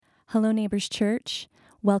Hello, Neighbors Church.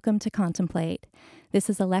 Welcome to Contemplate. This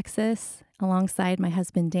is Alexis alongside my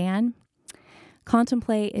husband, Dan.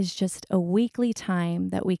 Contemplate is just a weekly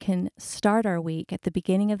time that we can start our week at the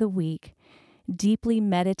beginning of the week, deeply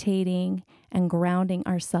meditating and grounding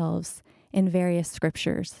ourselves in various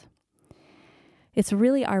scriptures. It's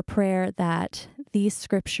really our prayer that these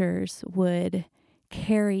scriptures would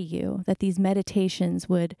carry you, that these meditations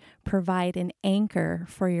would provide an anchor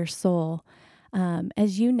for your soul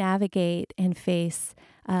as you navigate and face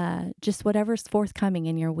just whatever's forthcoming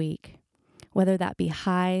in your week, whether that be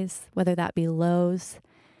highs, whether that be lows.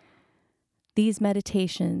 These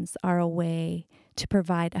meditations are a way to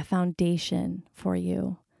provide a foundation for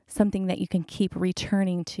you, something that you can keep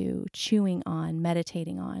returning to, chewing on,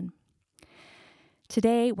 meditating on.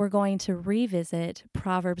 Today, we're going to revisit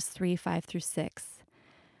Proverbs 3:5-6.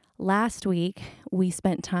 Last week, we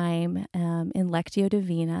spent time in Lectio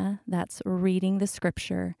Divina, that's reading the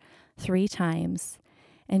scripture 3 times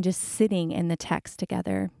and just sitting in the text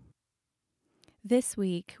together. This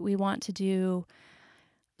week, we want to do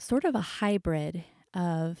sort of a hybrid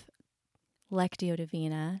of Lectio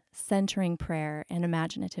Divina, centering prayer, and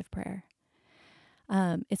imaginative prayer.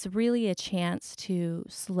 It's really a chance to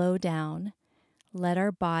slow down, let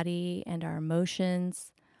our body and our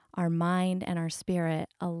emotions, our mind and our spirit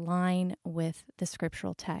align with the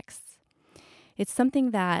scriptural texts. It's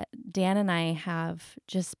something that Dan and I have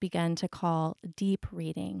just begun to call deep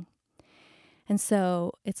reading. And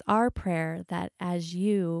so it's our prayer that as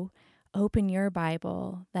you open your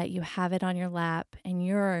Bible, that you have it on your lap and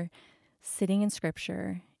you're sitting in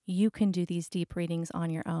scripture, you can do these deep readings on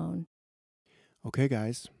your own. Okay,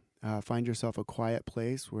 guys, find yourself a quiet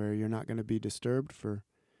place where you're not going to be disturbed for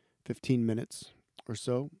 15 minutes or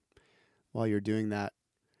so. While you're doing that,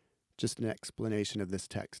 just an explanation of this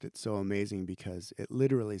text. It's so amazing because it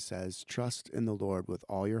literally says, trust in the Lord with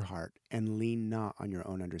all your heart and lean not on your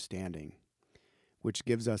own understanding, which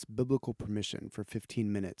gives us biblical permission for 15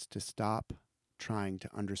 minutes to stop trying to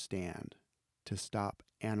understand, to stop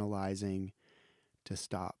analyzing, to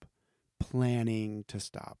stop planning, to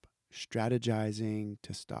stop strategizing,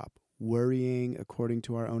 to stop worrying according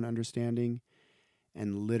to our own understanding,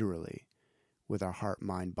 and literally, with our heart,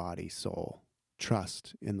 mind, body, soul,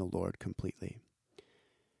 trust in the Lord completely.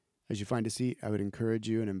 As you find a seat, I would encourage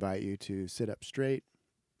you and invite you to sit up straight.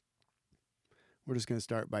 We're just going to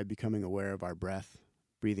start by becoming aware of our breath,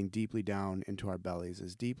 breathing deeply down into our bellies,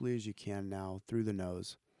 as deeply as you can now through the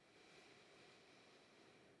nose.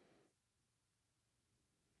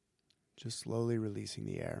 Just slowly releasing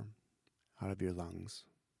the air out of your lungs.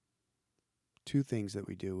 2 things that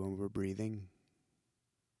we do when we're breathing.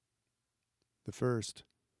 The first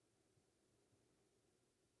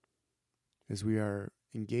is we are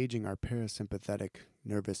engaging our parasympathetic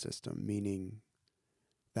nervous system, meaning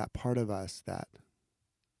that part of us, that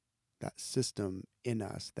system in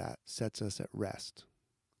us that sets us at rest,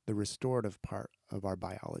 the restorative part of our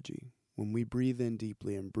biology. When we breathe in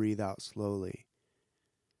deeply and breathe out slowly,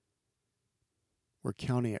 we're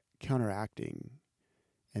counteracting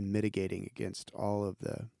and mitigating against all of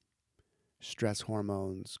the stress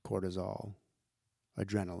hormones, cortisol,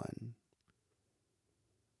 adrenaline.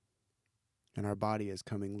 And our body is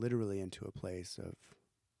coming literally into a place of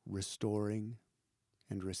restoring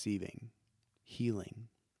and receiving, healing.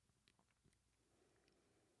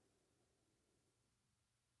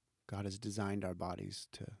 God has designed our bodies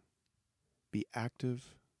to be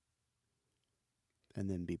active and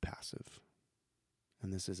then be passive.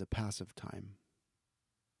 And this is a passive time.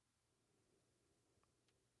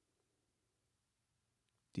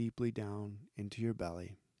 Deeply down into your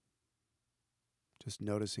belly, just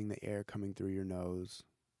noticing the air coming through your nose,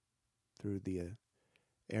 through the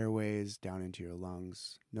airways, down into your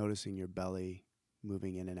lungs, noticing your belly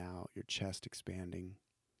moving in and out, your chest expanding.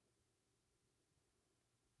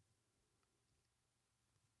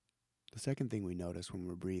 The second thing we notice when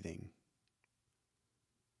we're breathing,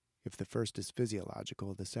 if the first is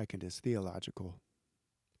physiological, the second is theological.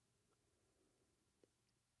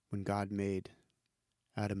 When God made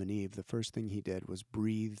Adam and Eve, the first thing he did was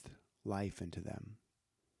breathe life into them.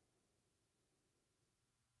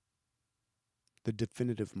 The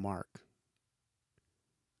definitive mark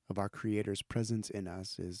of our Creator's presence in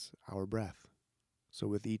us is our breath. So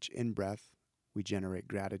with each in-breath, we generate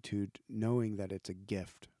gratitude, knowing that it's a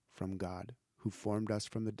gift from God, who formed us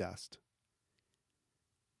from the dust,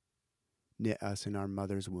 knit us in our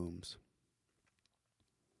mother's wombs.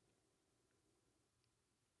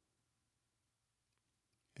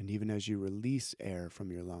 And even as you release air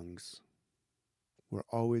from your lungs, we're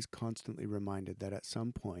always constantly reminded that at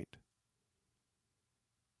some point,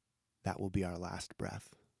 that will be our last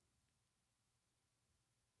breath.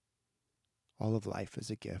 All of life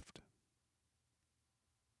is a gift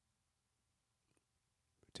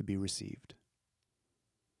to be received,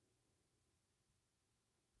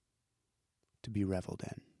 to be reveled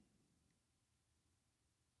in.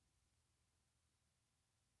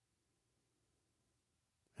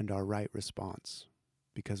 And our right response,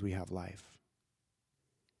 because we have life,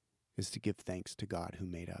 is to give thanks to God who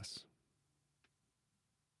made us.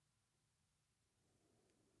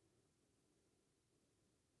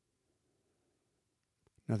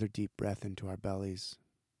 Another deep breath into our bellies.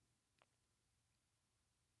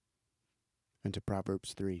 And to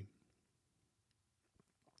Proverbs 3.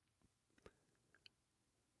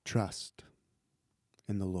 Trust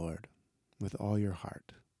in the Lord with all your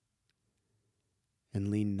heart, and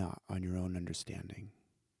lean not on your own understanding.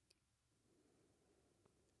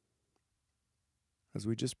 As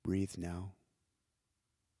we just breathe now,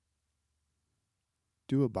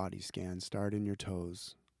 do a body scan, start in your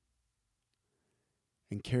toes,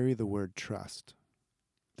 and carry the word trust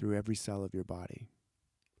through every cell of your body,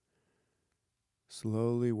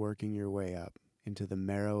 slowly working your way up into the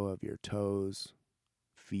marrow of your toes,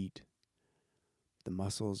 feet, the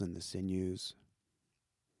muscles and the sinews.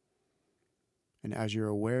 And as your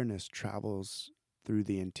awareness travels through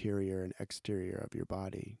the interior and exterior of your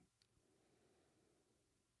body,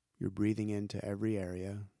 you're breathing into every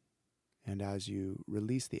area, and as you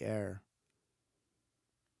release the air,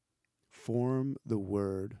 form the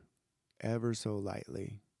word ever so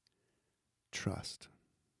lightly, trust,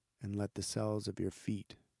 and let the cells of your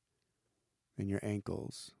feet and your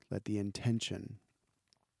ankles, let the intention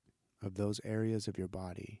of those areas of your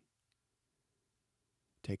body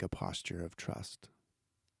take a posture of trust,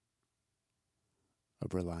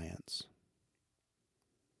 of reliance,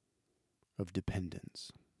 of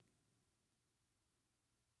dependence.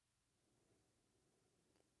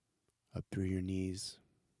 Up through your knees,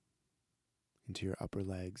 into your upper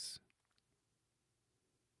legs.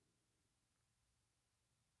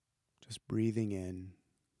 Just breathing in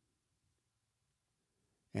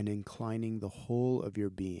and inclining the whole of your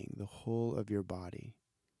being, the whole of your body,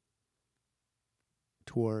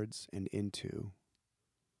 towards and into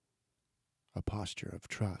a posture of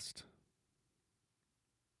trust.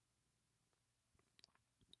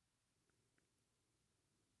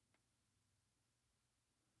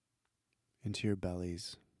 Into your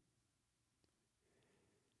bellies.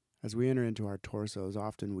 As we enter into our torsos,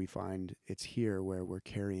 often we find it's here where we're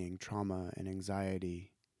carrying trauma and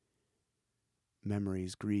anxiety,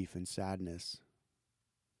 memories, grief, and sadness.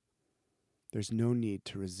 There's no need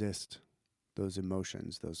to resist those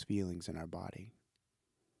emotions, those feelings in our body.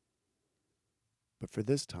 But for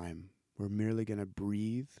this time, we're merely going to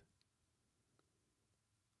breathe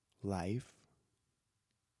life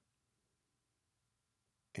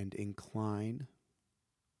and incline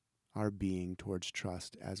our being towards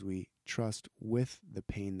trust as we trust with the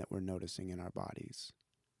pain that we're noticing in our bodies.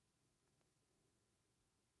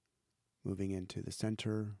 Moving into the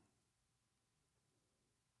center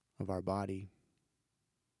of our body.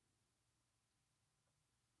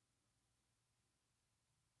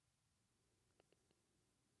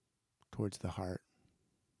 Towards the heart.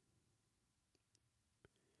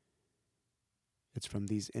 It's from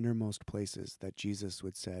these innermost places that Jesus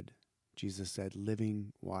said,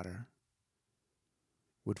 living water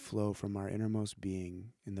would flow from our innermost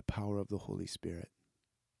being in the power of the Holy Spirit.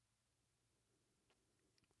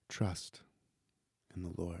 Trust in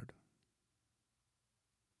the Lord.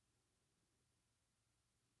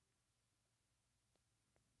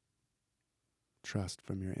 Trust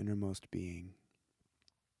from your innermost being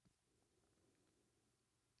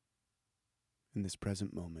in this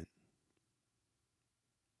present moment.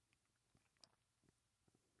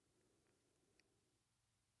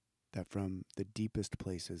 That from the deepest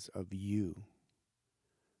places of you,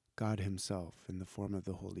 God Himself, in the form of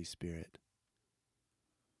the Holy Spirit,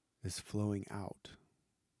 is flowing out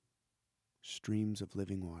streams of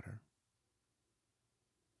living water.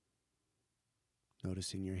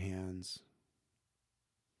 Noticing your hands,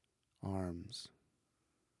 arms,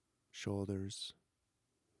 shoulders.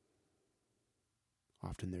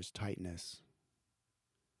 Often there's tightness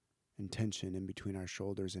and tension in between our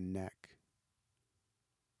shoulders and neck.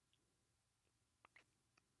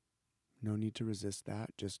 No need to resist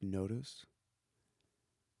that. Just notice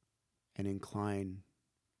and incline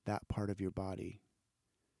that part of your body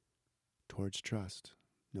towards trust.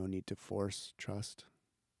 No need to force trust.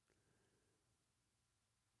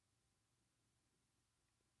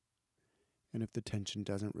 And if the tension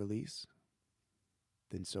doesn't release,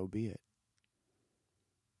 then so be it.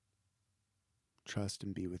 Trust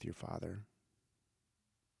and be with your Father.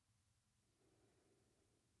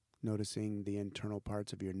 noticing the internal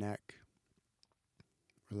parts of your neck,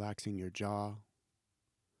 relaxing your jaw,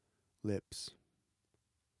 lips,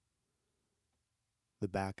 the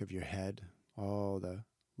back of your head, all the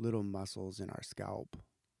little muscles in our scalp,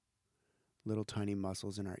 little tiny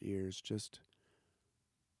muscles in our ears, just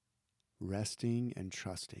resting and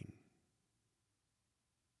trusting.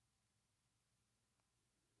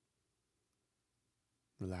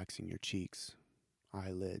 Relaxing your cheeks,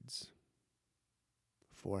 eyelids,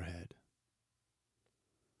 forehead.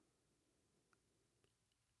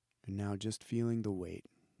 And now just feeling the weight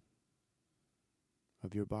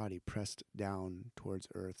of your body pressed down towards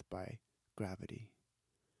earth by gravity.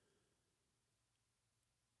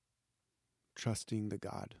 Trusting the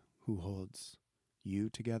God who holds you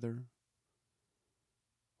together,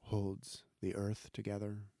 holds the earth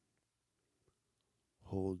together,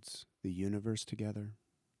 holds the universe together.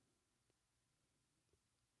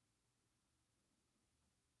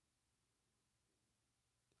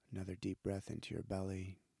 Another deep breath into your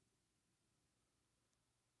belly,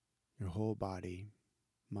 your whole body,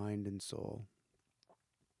 mind and soul,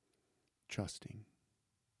 trusting.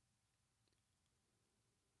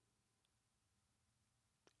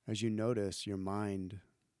 As you notice your mind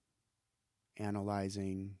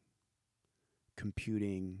analyzing,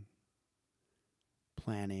 computing,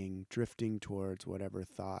 planning, drifting towards whatever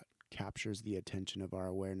thought captures the attention of our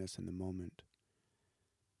awareness in the moment,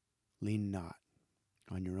 lean not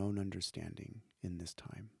on your own understanding in this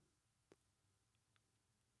time.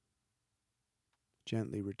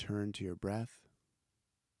 Gently return to your breath.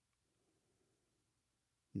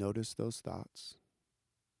 Notice those thoughts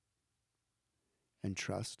and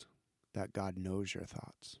trust that God knows your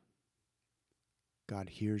thoughts. God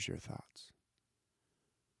hears your thoughts.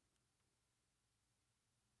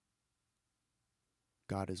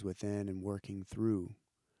 God is within and working through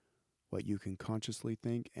what you can consciously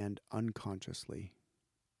think and unconsciously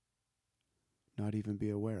not even be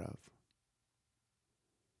aware of.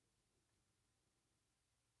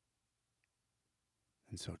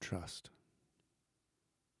 And so trust.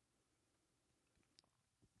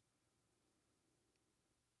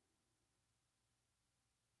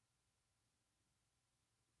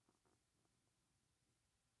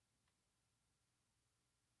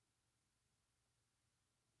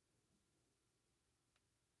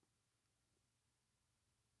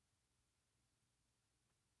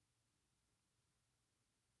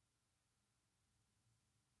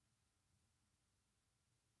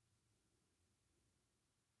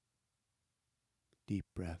 Deep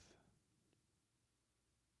breath.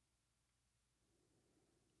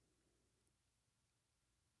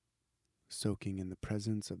 Soaking in the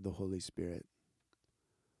presence of the Holy Spirit.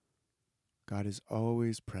 God is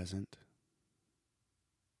always present.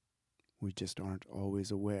 We just aren't always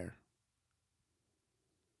aware.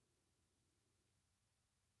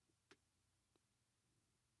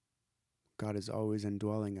 God is always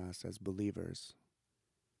indwelling us as believers.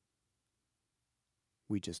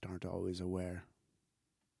 We just aren't always aware.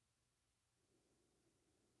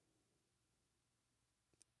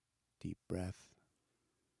 Deep breath.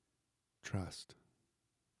 Trust.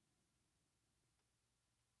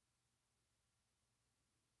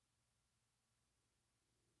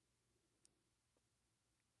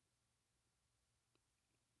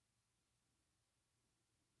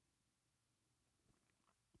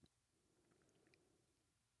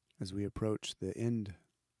 As we approach the end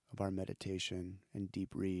of our meditation and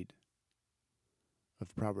deep read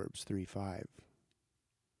of Proverbs 3:5,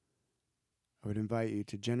 I would invite you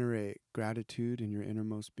to generate gratitude in your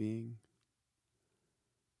innermost being.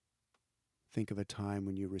 Think of a time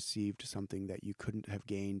when you received something that you couldn't have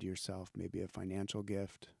gained yourself, maybe a financial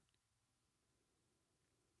gift,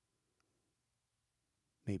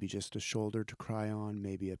 maybe just a shoulder to cry on,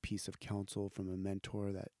 maybe a piece of counsel from a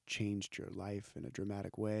mentor that changed your life in a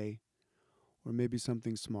dramatic way, or maybe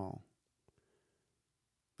something small,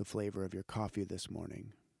 the flavor of your coffee this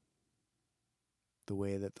morning, the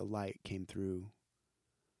way that the light came through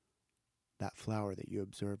that flower that you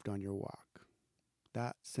observed on your walk.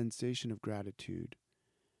 That sensation of gratitude,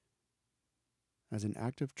 as an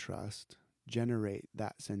act of trust, generate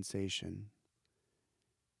that sensation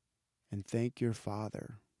and thank your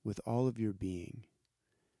Father with all of your being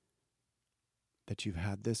that you've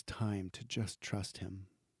had this time to just trust Him,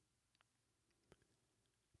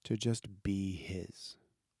 to just be His,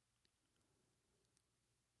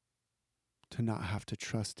 to not have to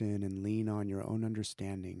trust in and lean on your own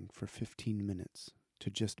understanding for 15 minutes, to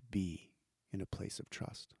just be in a place of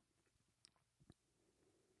trust.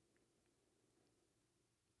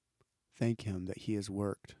 Thank Him that He has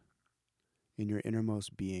worked in your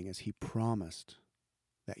innermost being as He promised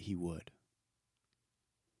that he would.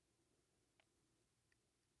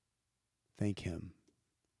 Thank him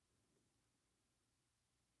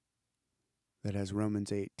that, as Romans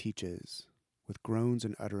 8 teaches, with groans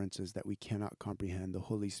and utterances that we cannot comprehend, the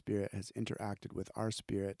Holy Spirit has interacted with our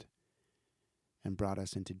spirit and brought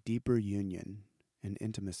us into deeper union and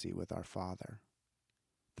intimacy with our Father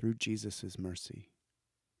through Jesus' mercy.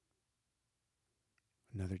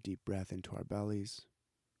 Another deep breath into our bellies.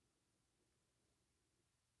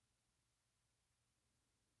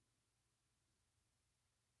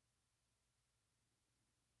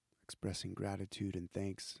 Expressing gratitude and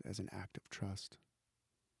thanks as an act of trust.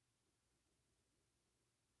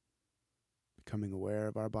 Becoming aware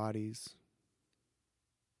of our bodies,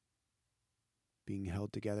 being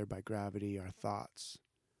held together by gravity, our thoughts,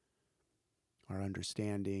 our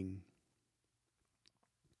understanding,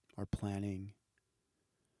 our planning.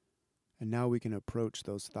 And now we can approach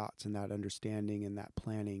those thoughts and that understanding and that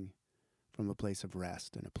planning from a place of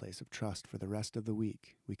rest and a place of trust for the rest of the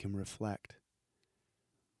week. We can reflect.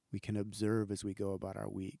 We can observe as we go about our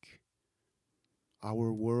week.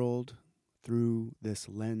 Our world through this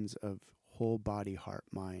lens of whole body, heart,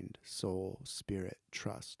 mind, soul, spirit,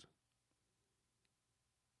 trust.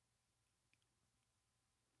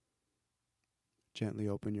 Gently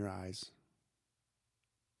open your eyes.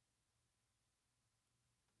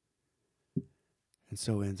 And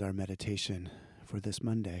so ends our meditation for this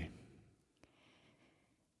Monday.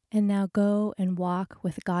 And now go and walk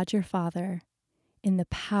with God your Father in the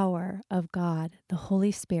power of God, the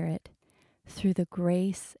Holy Spirit, through the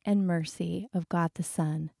grace and mercy of God the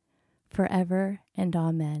Son, forever and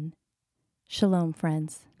amen. Shalom,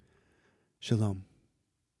 friends. Shalom.